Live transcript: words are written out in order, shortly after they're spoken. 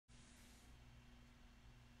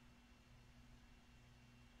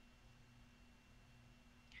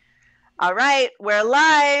All right, we're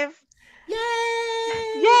live. Yay!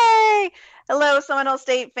 Yay! Hello, Seminole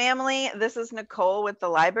State family. This is Nicole with the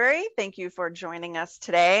library. Thank you for joining us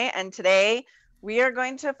today. And today we are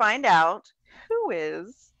going to find out who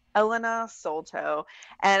is Elena Soltau.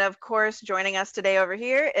 And of course, joining us today over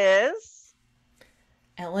here is.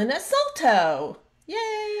 Elena Soltau. Yay!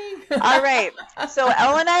 All right. So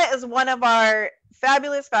Elena is one of our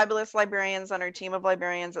fabulous, fabulous librarians on our team of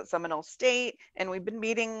librarians at Seminole State, and we've been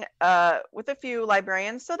meeting with a few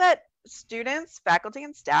librarians so that students, faculty,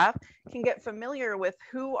 and staff can get familiar with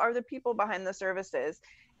who are the people behind the services.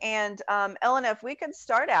 And Elena, if we could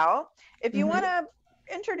start out, if you want hmm to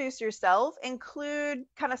introduce yourself, include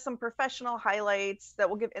kind of some professional highlights that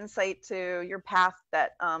will give insight to your path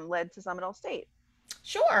that led to Seminole State.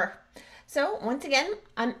 Sure. So, once again,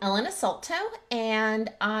 I'm Elena Soltau,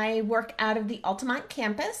 and I work out of the Altamont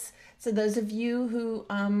campus. So, those of you who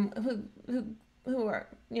are,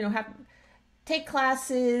 have take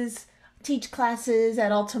classes, teach classes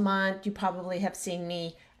at Altamont, you probably have seen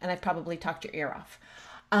me, and I've probably talked your ear off.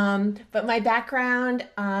 But my background,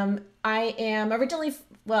 I am originally,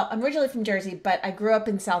 well, I'm originally from Jersey, but I grew up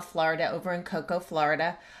in South Florida, over in Cocoa,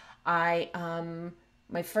 Florida.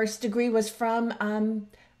 My first degree was from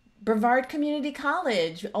Brevard Community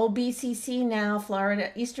College, old BCC, now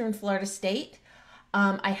Florida, Eastern Florida State.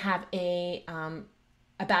 I have a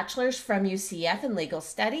bachelor's from UCF in legal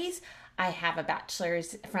studies. I have a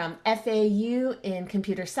bachelor's from FAU in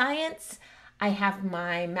computer science. I have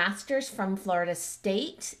my master's from Florida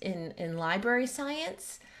State in library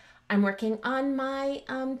science. I'm working on my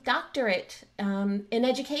doctorate in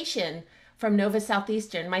education from Nova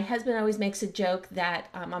Southeastern. My husband always makes a joke that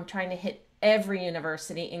I'm trying to hit every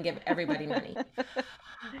university and give everybody money.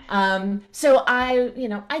 So I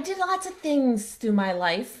did lots of things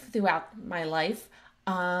throughout my life.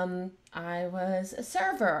 I was a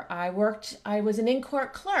server. I was an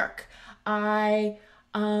in-court clerk. I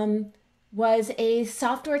was a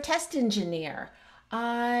software test engineer.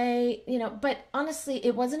 But honestly,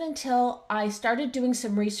 it wasn't until I started doing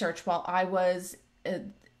some research while I was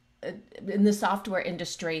in the software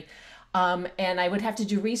industry, and I would have to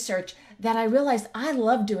do research, that I realized I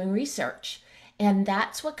love doing research. And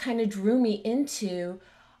that's what kind of drew me into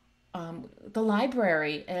the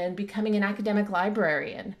library and becoming an academic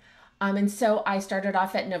librarian. And so I started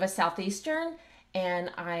off at Nova Southeastern,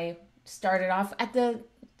 and I started off at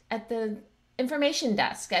the information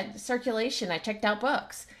desk at circulation. I checked out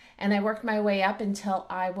books, and I worked my way up until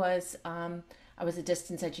I was a I was a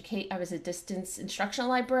distance instructional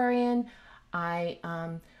librarian. I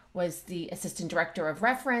was the assistant director of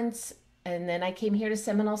reference, and then I came here to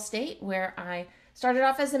Seminole State, where I started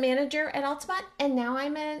off as a manager at Altamont, and now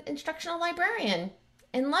I'm an instructional librarian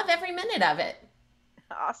and love every minute of it.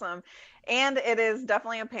 Awesome. And it is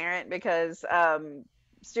definitely apparent because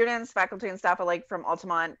students, faculty, and staff alike from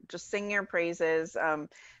Altamont just sing your praises.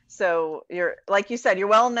 So you're, like you said, you're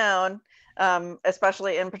well known,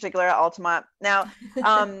 especially in particular at Altamont. Now,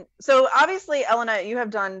 so obviously, Elena, you have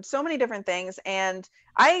done so many different things, and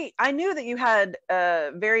I knew that you had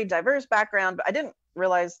a very diverse background, but I didn't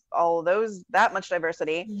realize all of those that much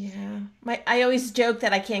diversity. Yeah. I always joke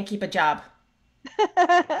that I can't keep a job.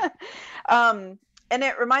 um, and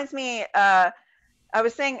it reminds me, I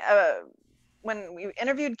was saying when we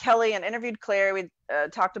interviewed Kelly and interviewed Claire, we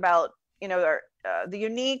talked about the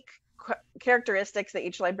unique characteristics that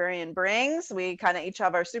each librarian brings. We kind of each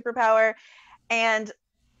have our superpower, and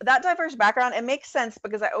that diverse background. It makes sense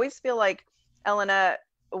because I always feel like Elena,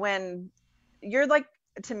 when you're like,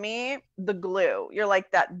 to me, the glue. You're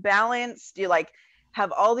like that balanced. You like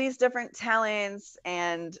have all these different talents,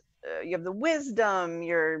 and you have the wisdom.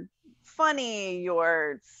 You're funny.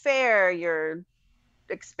 You're fair. You're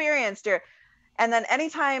experienced. And then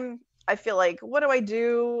anytime I feel like, what do I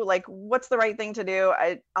do? Like, what's the right thing to do?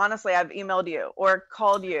 I've emailed you or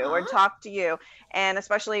called you or Aw. talked to you. And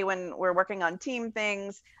especially when we're working on team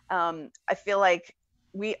things, I feel like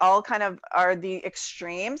we all kind of are the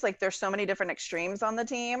extremes. Like, there's so many different extremes on the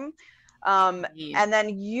team. Indeed. And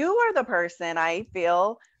then you are the person I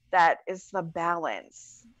feel that is the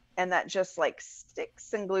balance and that just like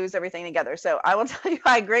sticks and glues everything together. So I will tell you,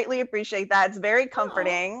 I greatly appreciate that. It's very Oh,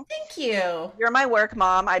 comforting. thank you. You're my work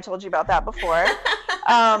mom. I told you about that before.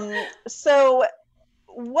 So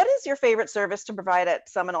what is your favorite service to provide at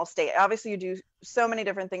Seminole State? Obviously, you do so many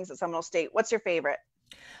different things at Seminole State. What's your favorite?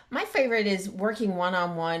 My favorite is working one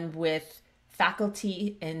on one with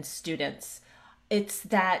faculty and students. It's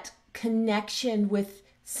that connection with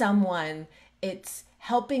someone. It's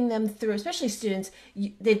helping them through, especially students.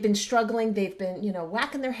 They've been struggling. They've been,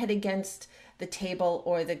 whacking their head against the table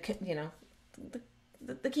or the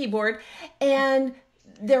the keyboard, and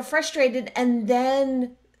they're frustrated, and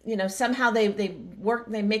then somehow they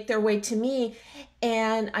make their way to me,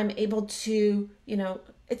 and I'm able to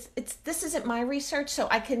it's this isn't my research, so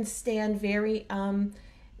I can stand very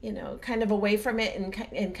kind of away from it,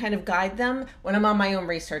 and kind of guide them. When I'm on my own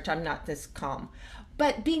research, I'm not this calm,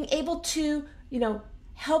 but being able to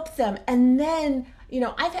help them. And then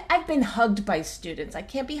I've been hugged by students. I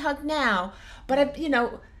can't be hugged now, but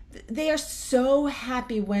they are so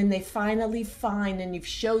happy when they finally find, and you've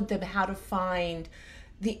showed them how to find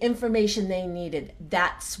the information they needed.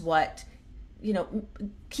 That's what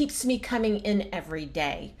keeps me coming in every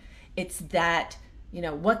day. It's that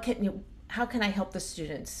how can I help the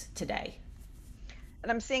students today?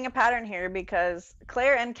 And I'm seeing a pattern here because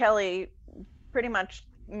Claire and Kelly pretty much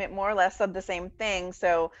more or less said the same thing.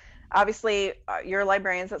 So obviously, your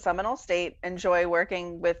librarians at Seminole State enjoy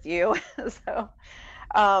working with you. so,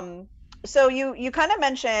 um, so you kind of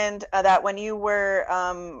mentioned that when you were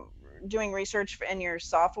doing research in your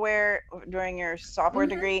software during your software Mm-hmm.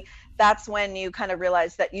 degree, that's when you kind of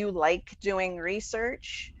realized that you like doing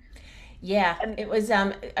research. Yeah, And it was.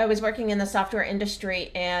 I was working in the software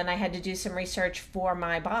industry, and I had to do some research for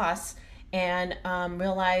my boss, and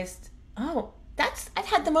realized, oh, I've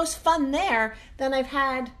had the most fun there than I've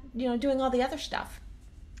had, doing all the other stuff.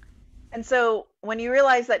 And so when you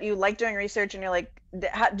realize that you like doing research and you're like,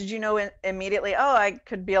 did you know immediately, oh, I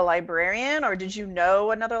could be a librarian? Or did you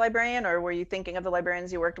know another librarian? Or were you thinking of the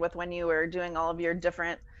librarians you worked with when you were doing all of your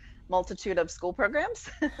different multitude of school programs?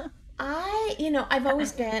 I've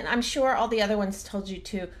always been. I'm sure all the other ones told you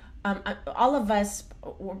too. All of us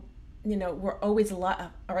were, were always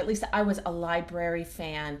or at least I was a library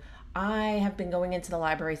fan. I have been going into the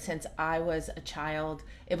library since I was a child.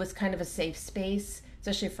 It was kind of a safe space,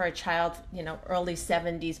 especially for a child, early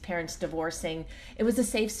 70s, parents divorcing. It was a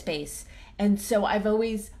safe space. And so I've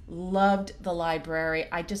always loved the library.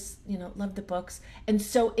 I just, loved the books. And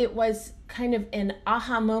so it was kind of an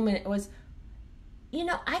aha moment. It was,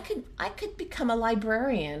 I could become a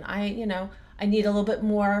librarian. I need a little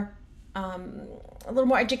more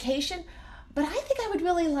education, but I think I would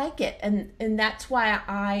really like it. And that's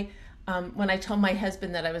why when I told my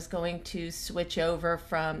husband that I was going to switch over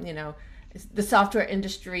from, the software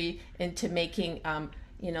industry into making,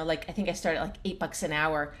 like, I think I started like $8 an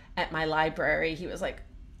hour at my library. He was like,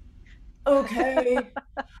 okay.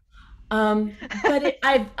 But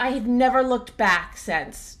I've never looked back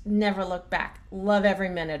since. Never looked back. Love every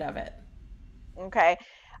minute of it. Okay.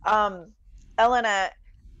 Um, Elena,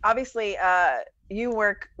 obviously, you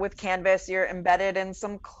work with Canvas, you're embedded in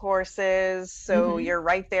some courses, so Hmm. you're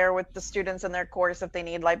right there with the students in their course if they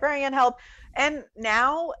need librarian help. And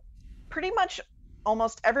now, pretty much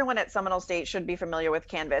almost everyone at Seminole State should be familiar with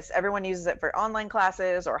Canvas. Everyone uses it for online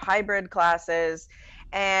classes or hybrid classes.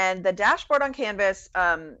 And the dashboard on Canvas,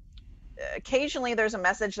 occasionally there's a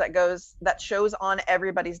message that shows on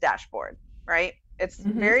everybody's dashboard, right? It's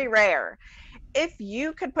Hmm. very rare. If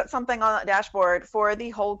you could put something on that dashboard for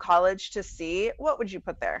the whole college to see, what would you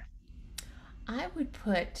put there? I would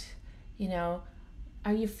put, you know,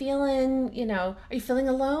 are you feeling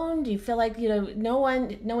alone? Do you feel like, no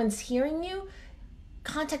one's hearing you?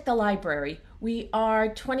 Contact the library. We are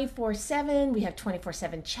 24/7. We have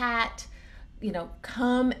 24/7 chat.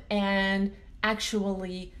 Come and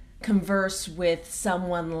actually converse with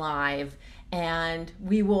someone live, and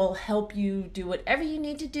we will help you do whatever you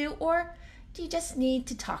need to do. Or do you just need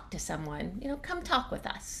to talk to someone? Come talk with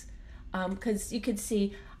us. Because you could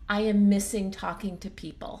see I am missing talking to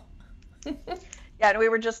people. Yeah, and we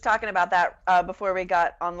were just talking about that before we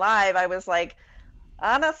got on live. I was like,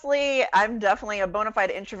 honestly, I'm definitely a bona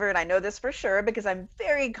fide introvert. I know this for sure because I'm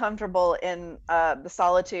very comfortable in the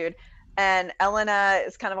solitude. And Elena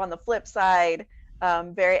is kind of on the flip side,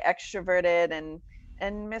 very extroverted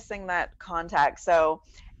and missing that contact. So,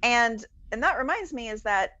 and and that reminds me is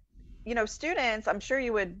that students, I'm sure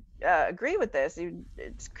you would agree with this.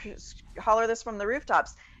 Holler this from the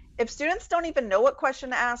rooftops. If students don't even know what question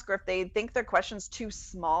to ask, or if they think their question's too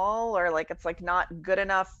small, or like it's like not good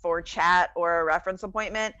enough for chat or a reference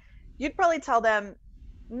appointment, you'd probably tell them,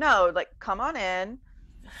 no, like come on in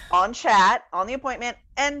on chat on the appointment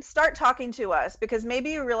and start talking to us because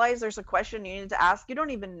maybe you realize there's a question you need to ask you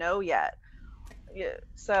don't even know yet. Yeah,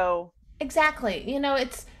 so Exactly.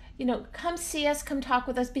 It's, come see us, come talk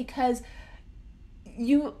with us, because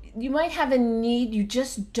you might have a need, you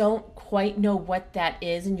just don't quite know what that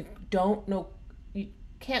is, and you don't know, you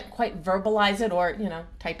can't quite verbalize it, or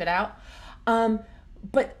type it out.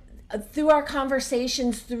 But through our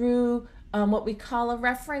conversations, through what we call a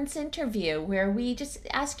reference interview, where we just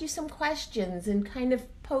ask you some questions and kind of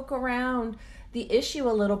poke around the issue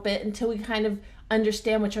a little bit until we kind of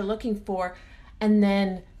understand what you're looking for, and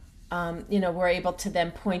then we're able to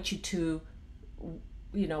then point you to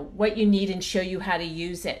what you need and show you how to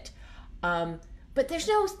use it. But there's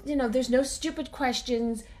no stupid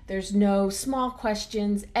questions. There's no small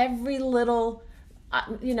questions. Every little,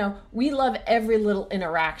 we love every little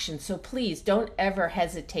interaction. So please don't ever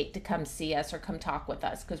hesitate to come see us or come talk with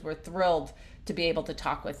us, because we're thrilled to be able to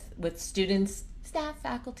talk with students, staff,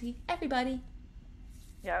 faculty, everybody.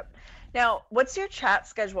 Yep. Now, what's your chat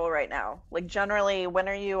schedule right now? Like generally, when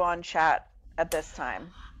are you on chat at this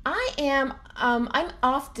time? I'm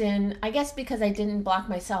often, I guess because I didn't block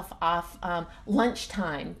myself off,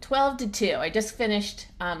 lunchtime, 12 to 2. I just finished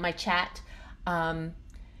my chat,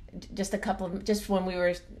 just when we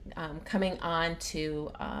were coming on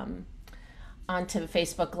to, onto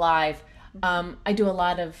Facebook Live. I do a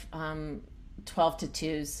lot of 12 to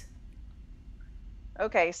 2s.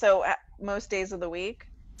 Okay, so most days of the week?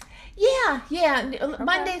 Yeah, yeah, Okay.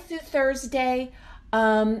 Monday through Thursday.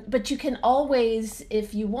 But you can always,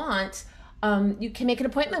 if you want, you can make an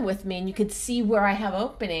appointment with me, and you could see where I have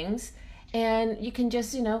openings, and you can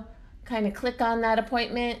just, kind of click on that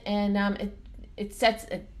appointment, and it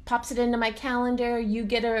pops it into my calendar. You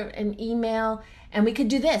get an email, and we could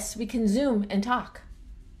do this. We can Zoom and talk.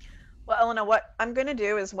 Well, Elena, what I'm going to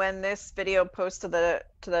do is when this video posts to the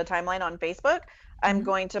timeline on Facebook, I'm Mhm.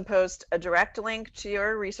 going to post a direct link to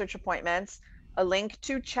your research appointments, a link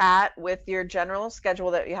to chat with your general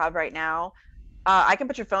schedule that you have right now. I can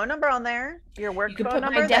put your phone number on there, your You work could phone put my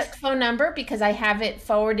number that, desk phone number because I have it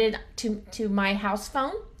forwarded to my house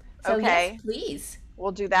phone. So yes, okay, please.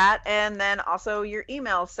 we'll do that. And then also your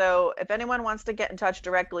email. So if anyone wants to get in touch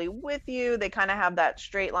directly with you, they kind of have that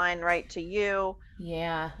straight line right to you.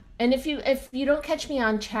 Yeah. And if you don't catch me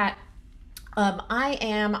on chat, I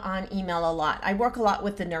am on email a lot. I work a lot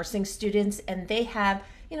with the nursing students, and they have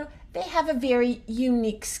a very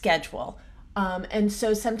unique schedule. And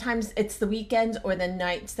so sometimes it's the weekends or the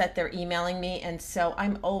nights that they're emailing me, and so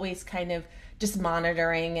I'm always kind of just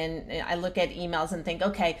monitoring, and I look at emails and think,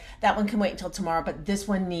 okay, that one can wait until tomorrow, but this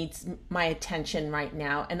one needs my attention right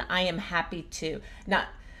now, and I am happy to not.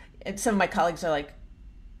 And some of my colleagues are like,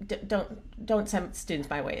 don't send students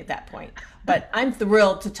my way at that point. But I'm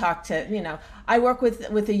thrilled to talk to, I work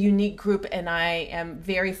with a unique group, and I am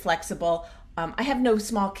very flexible. I have no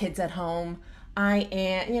small kids at home. I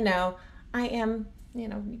am,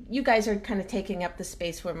 you guys are kind of taking up the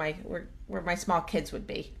space where my small kids would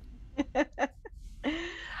be.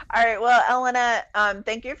 All right. Well, Elena,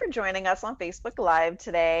 thank you for joining us on Facebook Live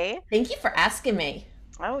today. Thank you for asking me.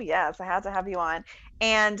 Oh, yes, I had to have you on.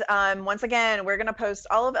 And once again, we're going to post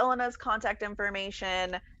all of Elena's contact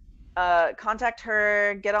information. Contact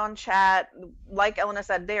her, get on chat. Like Elena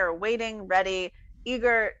said, they are waiting, ready,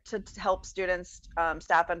 eager to help students,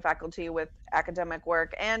 staff, and faculty with academic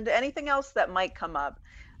work and anything else that might come up.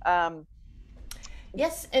 Um,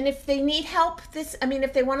 Yes, and if they need help,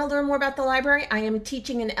 if they want to learn more about the library, I am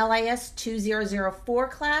teaching an LIS 2004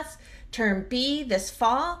 class, term B, this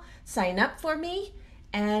fall. Sign up for me,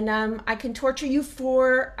 and I can torture you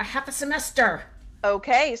for a half a semester.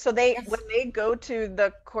 okay, so when Yes. they go to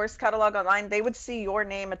the course catalog online, they would see your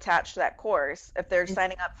name attached to that course if they're It's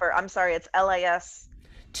signing up for, I'm sorry, it's LIS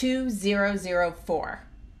 2004.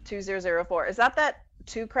 2004. Is that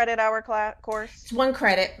 2 credit hour class course? It's one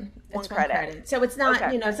credit. One It's one credit. credit. So it's not,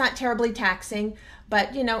 Okay. it's not terribly taxing,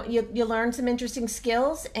 but you learn some interesting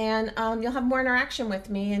skills, and you'll have more interaction with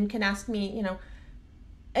me and can ask me,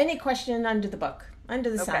 any question under the book, under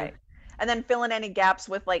the sun. Okay. And then fill in any gaps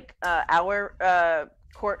with like hour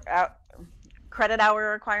court out credit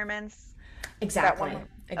hour requirements. Is that Exactly. one?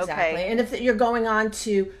 Exactly. Okay. And if you're going on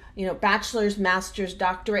to, bachelor's, master's,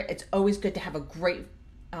 doctorate, it's always good to have a great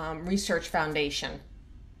research foundation.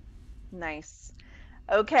 Nice.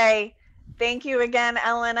 Okay. Thank you again,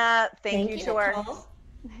 Elena. Thank Thank you you, to our, Nicole.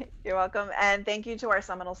 you're welcome. And thank you to our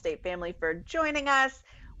Seminole State family for joining us.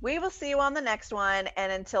 We will see you on the next one.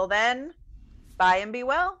 And until then, bye and be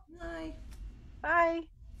well. Bye. Bye.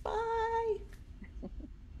 Bye.